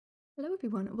Hello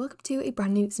everyone, welcome to a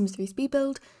brand new Sims 3 speed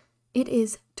build. It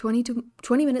is 20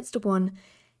 minutes to 1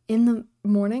 in the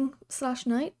morning /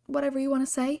 night, whatever you want to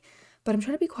say, but I'm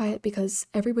trying to be quiet because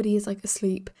everybody is like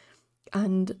asleep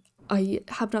and I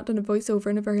have not done a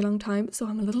voiceover in a very long time, so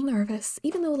I'm a little nervous,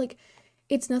 even though like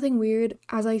it's nothing weird.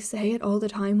 As I say it all the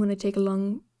time when I take a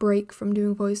long break from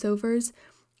doing voiceovers,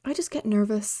 I just get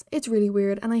nervous. It's really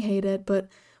weird and I hate it, but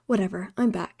whatever,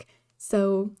 I'm back.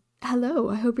 So hello,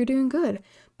 I hope you're doing good.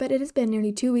 But it has been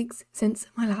nearly 2 weeks since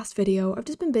my last video. I've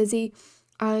just been busy.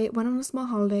 I went on a small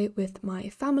holiday with my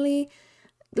family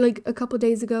like a couple of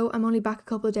days ago. I'm only back a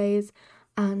couple of days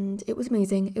and it was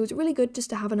amazing. It was really good just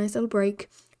to have a nice little break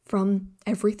from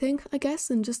everything, I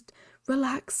guess, and just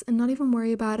relax and not even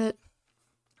worry about it.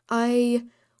 I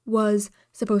was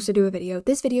supposed to do a video.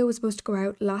 This video was supposed to go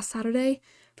out last Saturday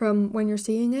from when you're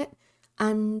seeing it,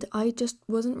 and I just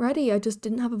wasn't ready. I just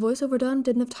didn't have a voiceover done,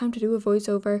 didn't have time to do a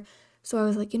voiceover. So I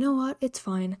was like, you know what, it's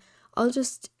fine. I'll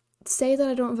just say that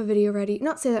I don't have a video ready.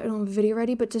 Not say that I don't have a video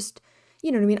ready, but just,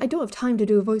 you know what I mean? I don't have time to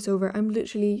do a voiceover.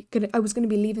 I was going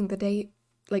to be leaving the day,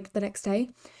 like the next day.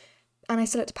 And I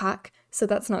still had to pack, so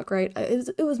that's not great.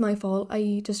 It was my fault.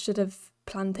 I just should have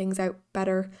planned things out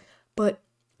better. But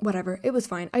whatever, it was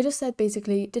fine. I just said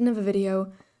basically, didn't have a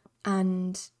video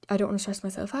and I don't want to stress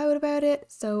myself out about it.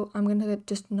 So I'm going to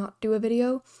just not do a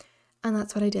video. And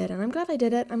that's what I did, and I'm glad I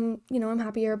did it. I'm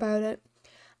happier about it.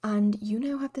 And you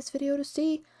now have this video to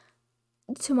see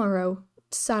tomorrow,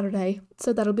 Saturday,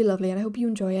 so that'll be lovely, and I hope you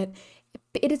enjoy it.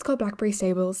 It is called Blackberry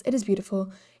Stables. It is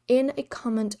beautiful. In a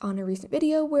comment on a recent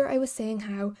video where I was saying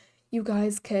how you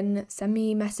guys can send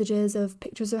me messages of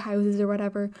pictures of houses or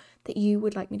whatever that you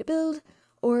would like me to build,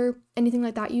 or anything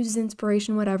like that, use as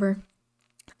inspiration, whatever.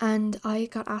 And I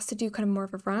got asked to do kind of more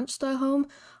of a ranch style home.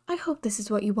 I hope this is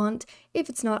what you want. If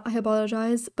it's not, I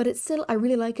apologize, but it's still, I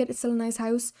really like it. It's still a nice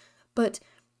house, but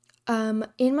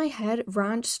in my head,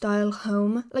 ranch style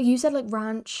home, like you said, like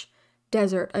ranch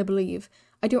desert, I believe.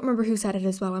 I don't remember who said it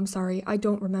as well. I'm sorry. I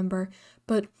don't remember,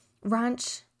 but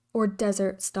ranch or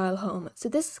desert style home. So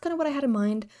this is kind of what I had in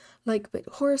mind, like with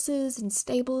horses and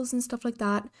stables and stuff like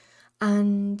that.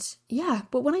 And yeah,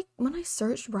 but when I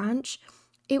searched ranch,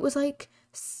 it was like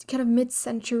kind of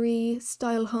mid-century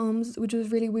style homes, which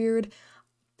was really weird.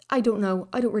 I don't know.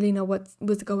 I don't really know what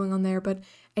was going on there, but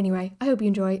anyway, I hope you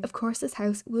enjoy. Of course, this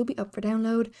house will be up for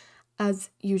download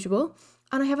as usual.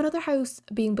 And I have another house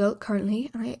being built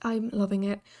currently, and I'm loving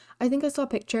it. I think I saw a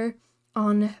picture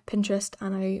on Pinterest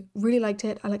and I really liked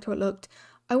it. I liked how it looked.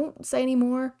 I won't say any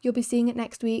more. You'll be seeing it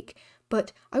next week,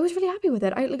 but I was really happy with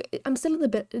it. I'm still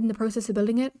in the process of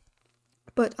building it,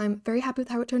 but I'm very happy with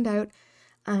how it turned out.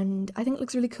 And I think it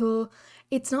looks really cool.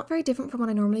 It's not very different from what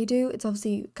I normally do. It's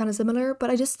obviously kind of similar,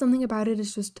 but something about it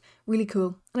is just really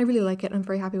cool. And I really like it. I'm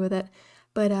very happy with it.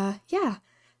 But yeah,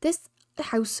 this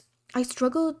house, I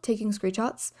struggled taking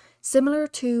screenshots. Similar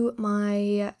to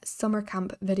my summer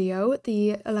camp video,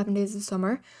 the 11 days of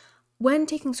summer. When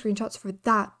taking screenshots for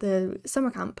that, the summer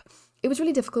camp, it was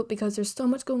really difficult because there's so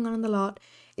much going on in the lot.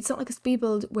 It's not like a speed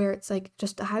build where it's like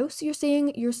just a house you're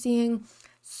seeing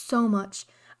so much.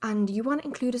 And you want to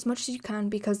include as much as you can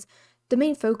because the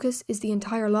main focus is the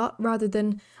entire lot rather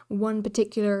than one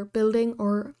particular building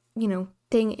or, you know,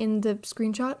 thing in the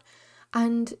screenshot.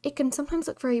 And it can sometimes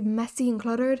look very messy and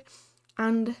cluttered.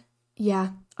 And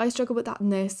yeah, I struggle with that in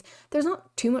this. There's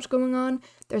not too much going on.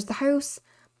 There's the house,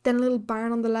 then a little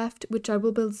barn on the left, which I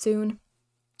will build soon.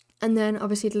 And then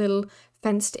obviously the little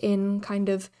fenced in kind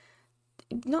of,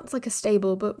 not like a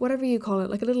stable, but whatever you call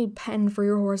it, like a little pen for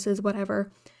your horses,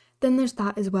 whatever. Then there's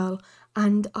that as well,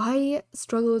 and I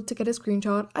struggled to get a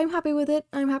screenshot. I'm happy with it.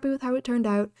 I'm happy with how it turned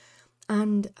out,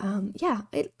 and yeah,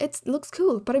 it looks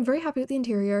cool, but I'm very happy with the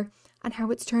interior and how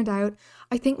it's turned out.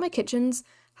 I think my kitchens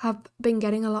have been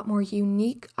getting a lot more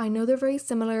unique. I know they're very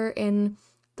similar in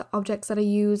the objects that I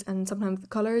use and sometimes the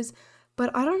colours,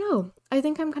 but I don't know. I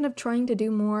think I'm kind of trying to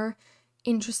do more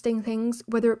interesting things,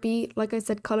 whether it be, like I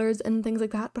said, colours and things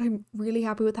like that, but I'm really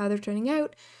happy with how they're turning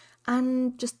out.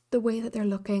 And just the way that they're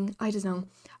looking, I don't know.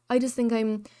 I just think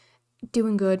I'm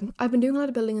doing good. I've been doing a lot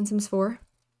of building in Sims 4,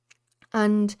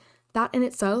 and that in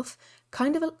itself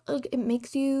kind of it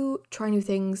makes you try new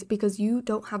things because you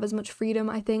don't have as much freedom,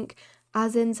 I think,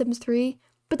 as in Sims 3.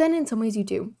 But then in some ways you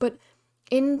do. But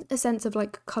in a sense of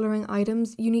like colouring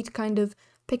items, you need to kind of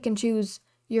pick and choose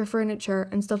your furniture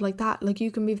and stuff like that. Like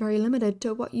you can be very limited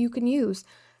to what you can use.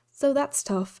 So that's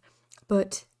tough.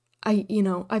 But I've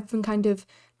been kind of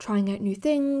trying out new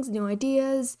things, new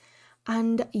ideas,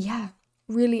 and yeah,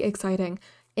 really exciting.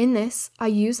 In this, I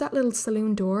use that little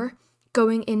saloon door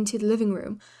going into the living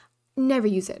room. never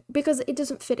use it because it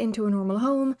doesn't fit into a normal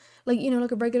home. Like, you know,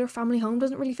 like a regular family home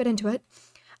doesn't really fit into it.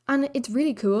 And it's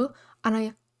really cool. And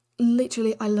I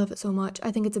love it so much.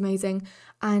 I think it's amazing.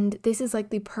 And this is like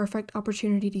the perfect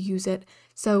opportunity to use it.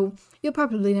 So you'll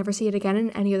probably never see it again in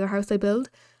any other house I build,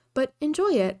 but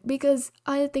enjoy it because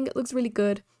I think it looks really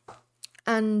good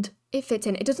and it fits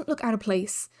in. It doesn't look out of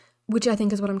place, which I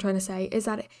think is what I'm trying to say, is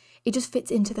that it just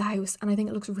fits into the house and I think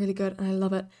it looks really good and I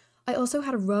love it. I also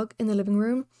had a rug in the living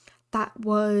room that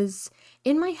was,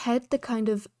 in my head, the kind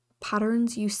of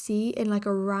patterns you see in like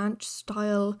a ranch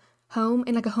style home,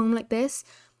 in like a home like this,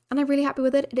 and I'm really happy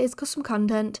with it. It is custom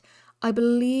content. I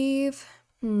believe,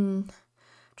 I'm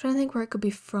trying to think where it could be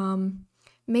from.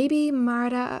 Maybe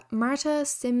Marta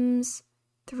Sims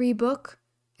 3 book.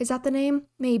 Is that the name?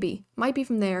 Maybe. Might be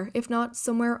from there. If not,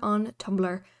 somewhere on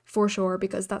Tumblr for sure,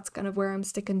 because that's kind of where I'm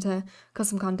sticking to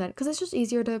custom content because it's just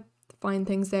easier to find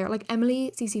things there. Like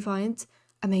Emily CC Finds,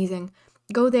 amazing.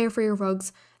 Go there for your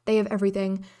rugs. They have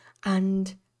everything,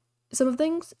 and some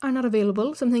things are not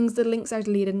available. Some things, the links are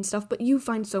deleted and stuff, but you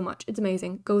find so much. It's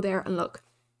amazing. Go there and look.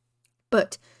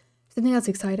 But something else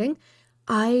exciting.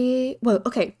 Before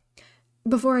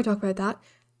I talk about that,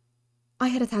 I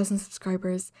had 1,000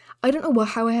 subscribers. I don't know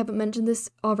how I haven't mentioned this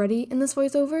already in this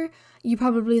voiceover. You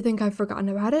probably think I've forgotten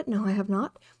about it. No, I have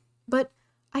not. But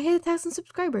I had 1,000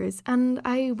 subscribers and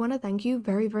I want to thank you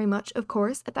very, very much. Of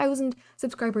course, 1,000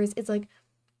 subscribers is like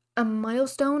a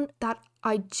milestone that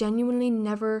I genuinely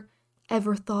never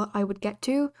ever thought I would get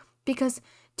to, because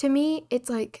to me it's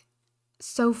like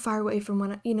so far away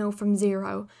from from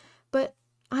zero, but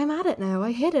I'm at it now.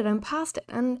 I hit it, I'm past it,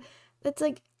 and it's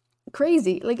like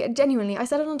crazy. Like genuinely, I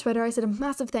said it on Twitter, I said a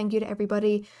massive thank you to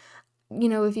everybody,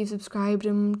 if you've subscribed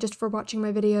and just for watching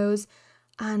my videos.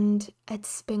 And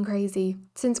it's been crazy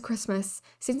since Christmas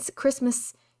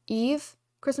Eve,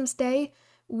 Christmas Day,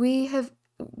 we have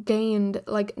gained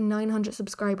like 900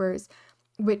 subscribers,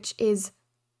 which is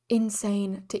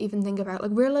insane to even think about.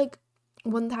 Like we're like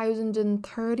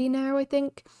 1,030 now, I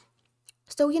think.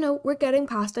 So, we're getting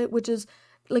past it, which is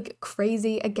like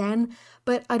crazy again.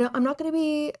 But I'm not going to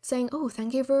be saying, oh,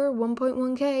 thank you for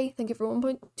 1.1k, thank you for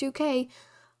 1.2k.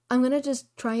 I'm going to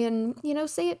just try and,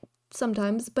 say it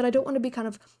sometimes, but I don't want to be kind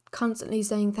of constantly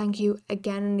saying thank you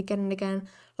again and again and again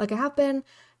like I have been.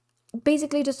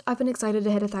 Basically, just I've been excited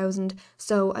to hit 1,000,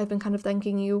 so I've been kind of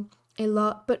thanking you a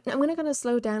lot, but I'm going to kind of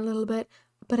slow down a little bit.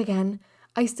 But again,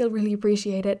 I still really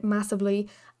appreciate it massively,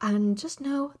 and just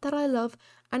know that I love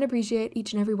and appreciate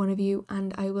each and every one of you,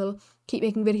 and I will keep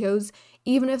making videos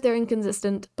even if they're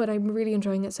inconsistent, but I'm really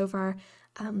enjoying it so far.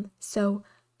 So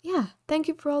yeah, thank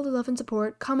you for all the love and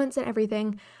support, comments and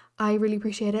everything. I really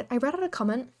appreciate it. I read a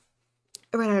comment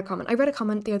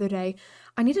the other day.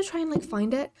 I need to try and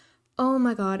find it. Oh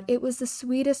my god, it was the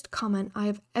sweetest comment I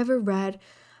have ever read.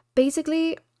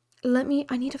 Basically,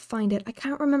 I need to find it. I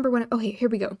can't remember when okay, here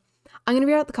we go. I'm going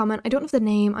to read out the comment. I don't know if the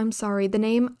name, I'm sorry. The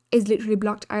name is literally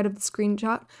blocked out of the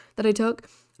screenshot that I took.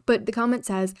 But the comment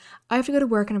says, I have to go to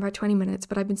work in about 20 minutes,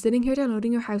 but I've been sitting here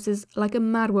downloading your houses like a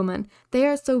madwoman. They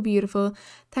are so beautiful.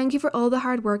 Thank you for all the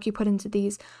hard work you put into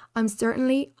these. I'm certain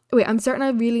I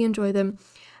really enjoy them.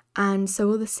 And so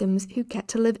will the Sims who get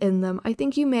to live in them. I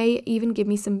think you may even give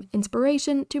me some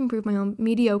inspiration to improve my own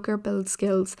mediocre build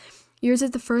skills. Yours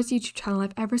is the first YouTube channel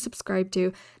I've ever subscribed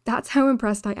to. That's how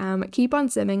impressed I am. Keep on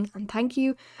simming, and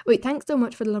thanks so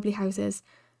much for the lovely houses.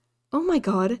 Oh my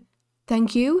god.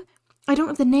 Thank you. I don't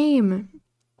have the name.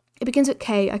 It begins with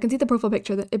K. I can see the profile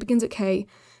picture that it begins with K.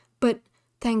 But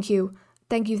thank you.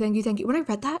 Thank you. When I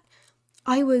read that,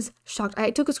 I was shocked. I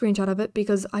took a screenshot of it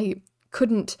because I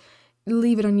couldn't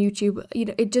leave it on YouTube.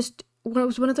 It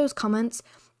was one of those comments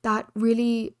that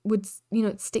really would,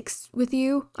 it sticks with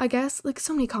you, I guess. Like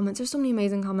so many comments. There's so many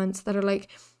amazing comments that are like,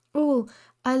 oh,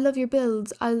 I love your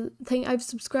builds. I think I've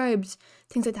subscribed.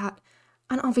 Things like that.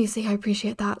 And obviously I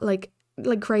appreciate that like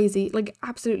crazy, like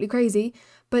absolutely crazy.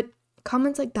 But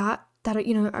comments like that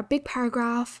are, a big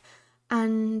paragraph,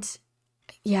 and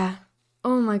yeah,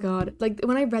 oh my god. Like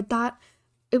when I read that,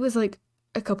 it was like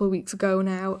a couple of weeks ago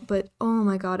now, but oh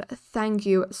my god, thank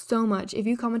you so much. If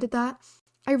you commented that,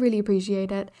 I really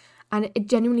appreciate it, and it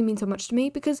genuinely means so much to me,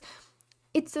 because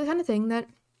it's the kind of thing that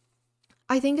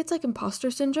I think it's like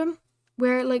imposter syndrome,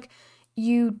 where like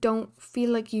you don't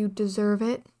feel like you deserve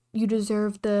it. You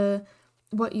deserve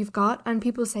what you've got, and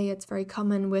people say it's very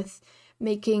common with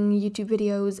making YouTube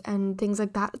videos and things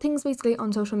like that. Things basically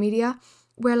on social media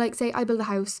where like say I build a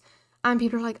house and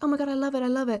people are like, oh my god, I love it.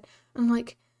 And I'm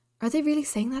like, are they really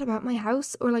saying that about my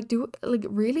house? Or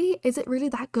really? Is it really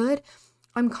that good?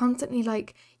 I'm constantly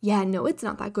like, yeah, no, it's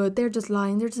not that good. They're just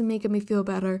lying. They're just making me feel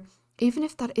better. Even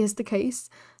if that is the case,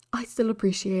 I still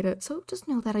appreciate it. So just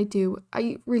know that I do.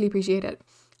 I really appreciate it.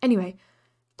 Anyway,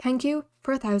 thank you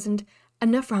for 1,000.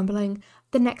 Enough rambling.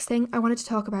 The next thing I wanted to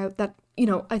talk about that,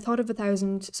 I thought of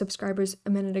 1,000 subscribers a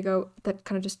minute ago that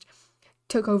kind of just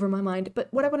took over my mind. But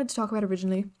what I wanted to talk about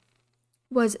originally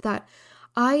was that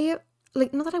not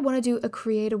that I want to do a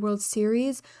create a world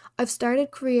series. I've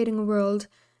started creating a world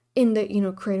in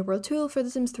the, create a world tool for The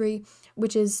Sims 3,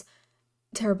 which is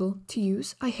terrible to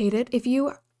use. I hate it. If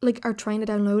you are trying to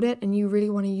download it and you really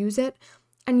want to use it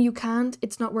and you can't,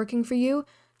 it's not working for you,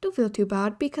 don't feel too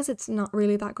bad because it's not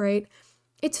really that great.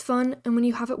 It's fun, and when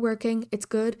you have it working, it's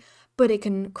good, but it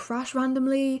can crash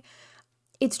randomly.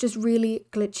 It's just really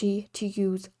glitchy to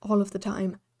use all of the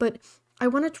time. But I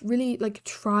want to really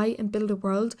try and build a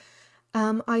world.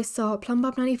 I saw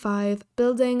Plumbob95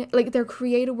 building their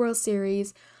Create a World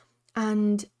series,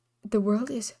 and the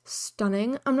world is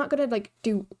stunning. I'm not gonna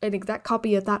do an exact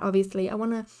copy of that, obviously. I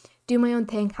want to do my own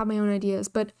thing, have my own ideas,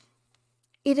 but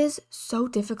it is so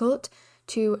difficult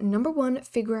to, number one,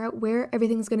 figure out where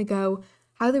everything's gonna go,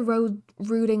 how the road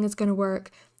routing is gonna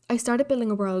work. I started building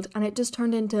a world and it just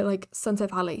turned into Sunset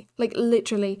Valley.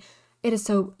 Literally, it is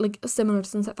so similar to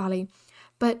Sunset Valley.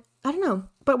 But I don't know.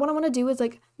 But what I want to do is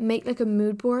make a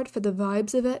mood board for the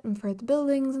vibes of it and for the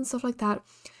buildings and stuff like that,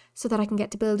 so that I can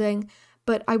get to building.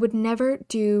 But I would never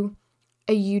do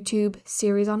a YouTube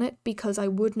series on it because I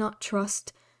would not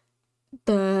trust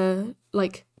the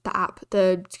app,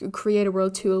 the Create a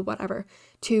World tool, whatever,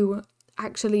 to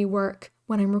actually work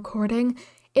when I'm recording.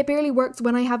 It barely works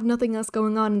when I have nothing else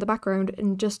going on in the background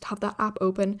and just have that app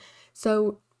open.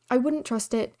 So I wouldn't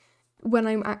trust it when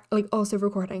I'm also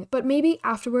recording. But maybe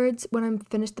afterwards, when I'm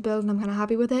finished the build and I'm kind of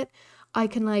happy with it, I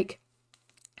can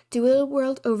do a little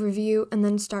world overview and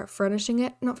then start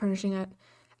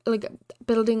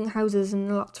building houses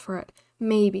and lots for it.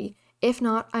 Maybe. If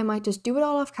not, I might just do it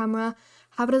all off camera,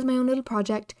 have it as my own little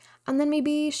project, and then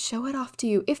maybe show it off to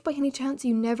you. If by any chance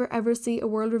you never ever see a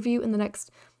world review in the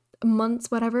next months,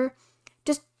 whatever,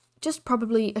 just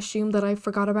probably assume that I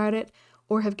forgot about it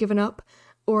or have given up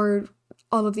or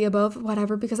all of the above,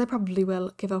 whatever, because I probably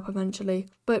will give up eventually.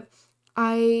 But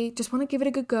I just want to give it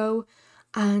a good go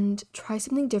and try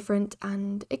something different,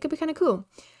 and it could be kind of cool.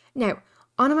 Now,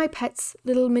 on my pets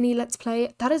little mini let's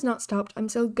play, that has not stopped. I'm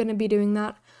still going to be doing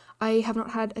that. I have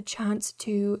not had a chance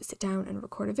to sit down and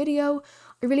record a video.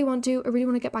 I really want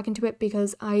to get back into it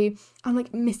because I'm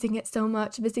missing it so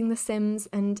much, missing the Sims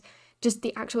and just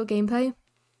the actual gameplay.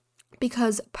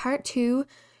 Because part 2,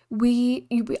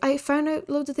 I found out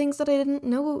loads of things that I didn't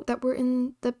know that were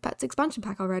in the Pets expansion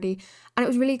pack already, and it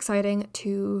was really exciting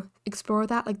to explore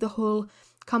that, the whole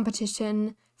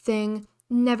competition thing.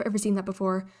 Never ever seen that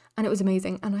before, and it was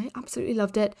amazing, and I absolutely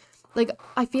loved it.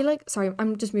 I feel sorry,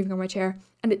 I'm just moving on my chair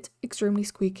and it's extremely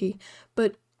squeaky,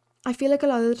 but I feel a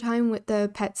lot of the time with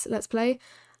the Pets let's play,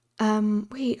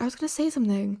 wait, I was gonna say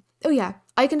something. Oh yeah,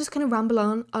 I can just kind of ramble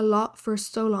on a lot for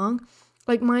so long.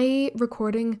 My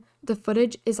recording, the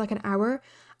footage is an hour,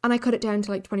 and I cut it down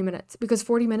to 20 minutes because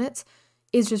 40 minutes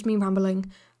is just me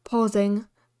rambling, pausing,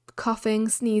 coughing,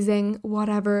 sneezing,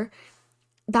 whatever.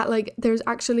 That there's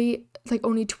actually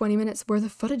only 20 minutes worth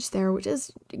of footage there, which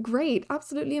is great,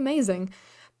 absolutely amazing.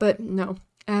 But no,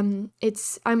 I'm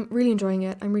really enjoying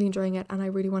it. And I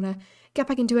really want to get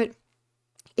back into it.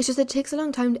 It's just it takes a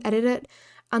long time to edit it,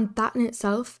 and that in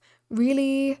itself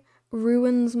really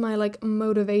ruins my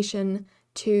motivation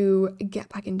to get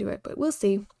back into it. But we'll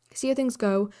see how things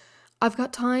go. I've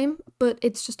got time, but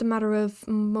it's just a matter of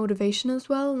motivation as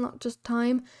well, not just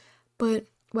time. But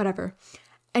whatever.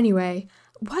 Anyway,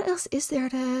 what else is there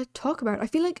to talk about? I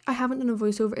feel I haven't done a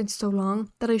voiceover in so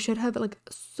long that I should have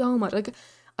so much.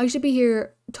 I should be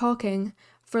here talking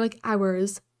for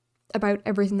hours about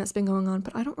everything that's been going on,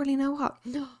 but I don't really know what.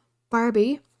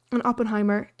 Barbie and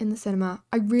Oppenheimer in the cinema.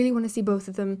 I really want to see both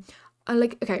of them.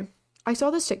 Okay, I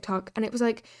saw this TikTok and it was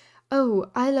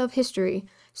oh, I love history,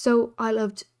 so I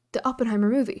loved the Oppenheimer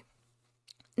movie.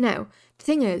 Now, the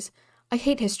thing is, I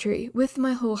hate history with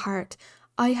my whole heart.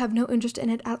 I have no interest in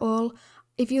it at all.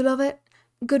 If you love it,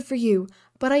 good for you.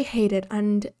 But I hate it,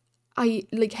 and I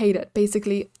hate it,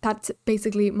 basically. That's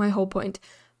basically my whole point.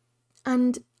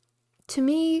 And to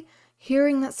me,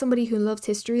 hearing that somebody who loves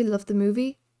history loved the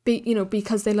movie,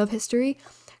 because they love history,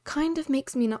 kind of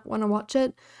makes me not want to watch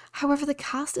it. However, the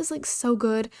cast is so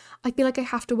good. I feel I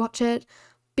have to watch it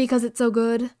because it's so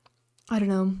good. I don't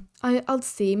know. I'll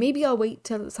see. Maybe I'll wait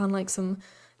till it's on some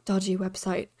dodgy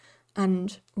website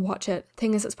and watch it.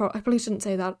 Thing is, I probably shouldn't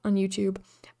say that on YouTube.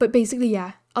 But basically,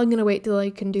 yeah, I'm gonna wait till I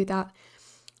can do that.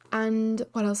 And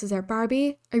what else is there?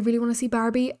 Barbie. I really want to see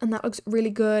Barbie, and that looks really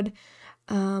good.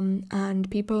 and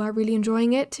people are really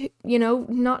enjoying it. You know,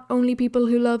 not only people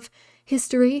who love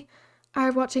history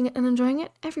are watching it and enjoying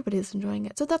it, everybody's enjoying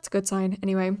it. So that's a good sign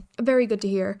anyway. Very good to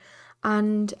hear.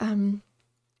 And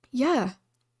yeah,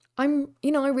 I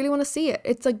really want to see it.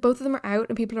 It's like both of them are out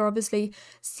and people are obviously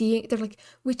seeing, they're like,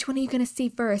 which one are you going to see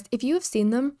first? If you have seen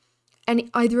them,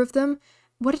 either of them,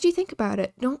 what did you think about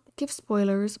it? Don't give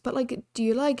spoilers, but like, do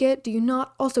you like it? Do you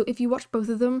not? Also, if you watched both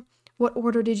of them, what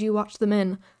order did you watch them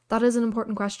in? That is an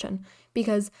important question,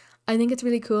 because I think it's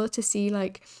really cool to see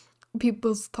like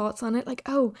people's thoughts on it. Like,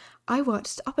 oh, I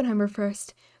watched Oppenheimer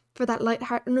first for that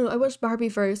I watched Barbie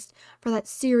first for that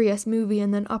serious movie,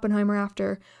 and then Oppenheimer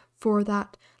after for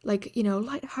that, like, you know,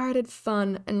 lighthearted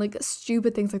fun and like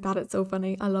stupid things like that. It's so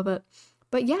funny. I love it.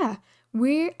 But yeah,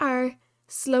 we are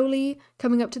slowly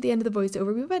coming up to the end of the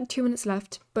voiceover. We have about 2 minutes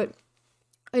left, but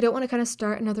I don't want to kind of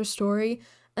start another story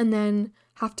and then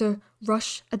have to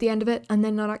rush at the end of it and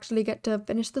then not actually get to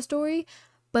finish the story.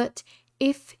 But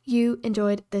if you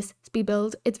enjoyed this speed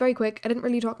build, it's very quick. I didn't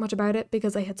really talk much about it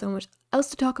because I had so much else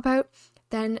to talk about.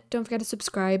 Then don't forget to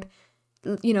subscribe,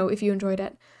 you know, if you enjoyed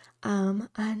it.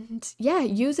 And yeah,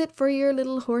 use it for your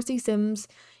little horsey sims.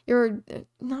 Your,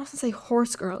 not to say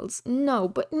horse girls, no,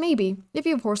 but maybe if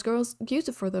you have horse girls, use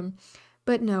it for them.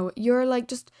 But no, you're like,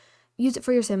 just use it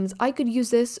for your sims. I could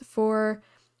use this for,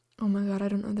 oh my god, I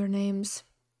don't know their names.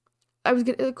 We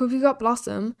got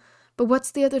Blossom, but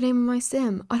what's the other name of my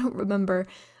sim? I don't remember.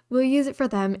 We'll use it for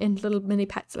them in Little Mini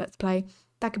Pets Let's Play.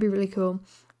 That could be really cool.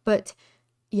 But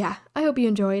yeah, I hope you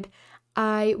enjoyed.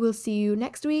 I will see you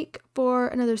next week for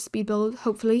another speed build,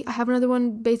 hopefully. I have another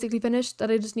one basically finished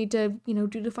that I just need to, you know,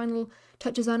 do the final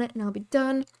touches on it and I'll be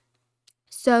done.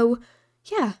 So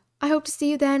yeah, I hope to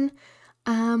see you then.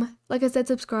 Like I said,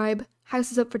 subscribe.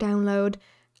 House is up for download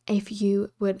if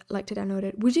you would like to download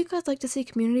it. Would you guys like to see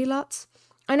community lots?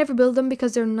 I never build them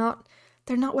because they're not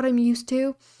what I'm used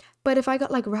to. But if I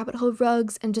got like rabbit hole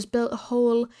rugs and just built a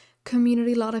whole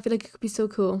community lot, I feel like it could be so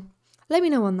cool. Let me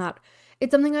know on that. It's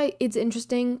something it's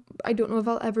interesting. I don't know if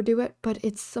I'll ever do it, but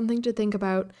it's something to think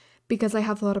about because I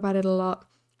have thought about it a lot.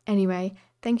 Anyway,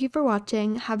 thank you for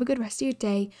watching. Have a good rest of your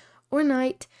day or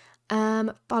night.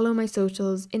 Follow my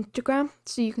socials, Instagram,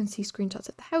 so you can see screenshots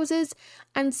of the houses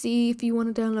and see if you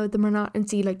want to download them or not and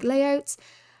see like layouts.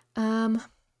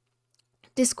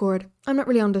 Discord. I'm not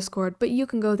really on Discord, but you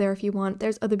can go there if you want.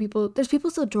 There's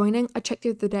people still joining. I checked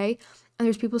the other day and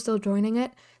there's people still joining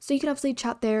it. So you can obviously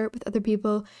chat there with other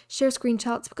people, share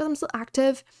screenshots because I'm still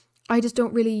active. I just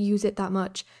don't really use it that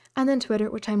much. And then Twitter,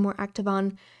 which I'm more active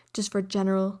on just for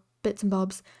general bits and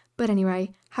bobs. But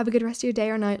anyway, have a good rest of your day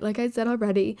or night, like I said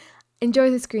already. Enjoy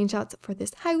the screenshots for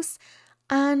this house.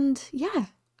 And yeah,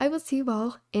 I will see you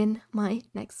all in my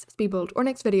next speed build or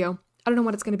next video. I don't know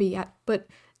what it's going to be yet, but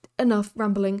enough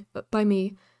rambling by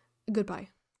me. Goodbye.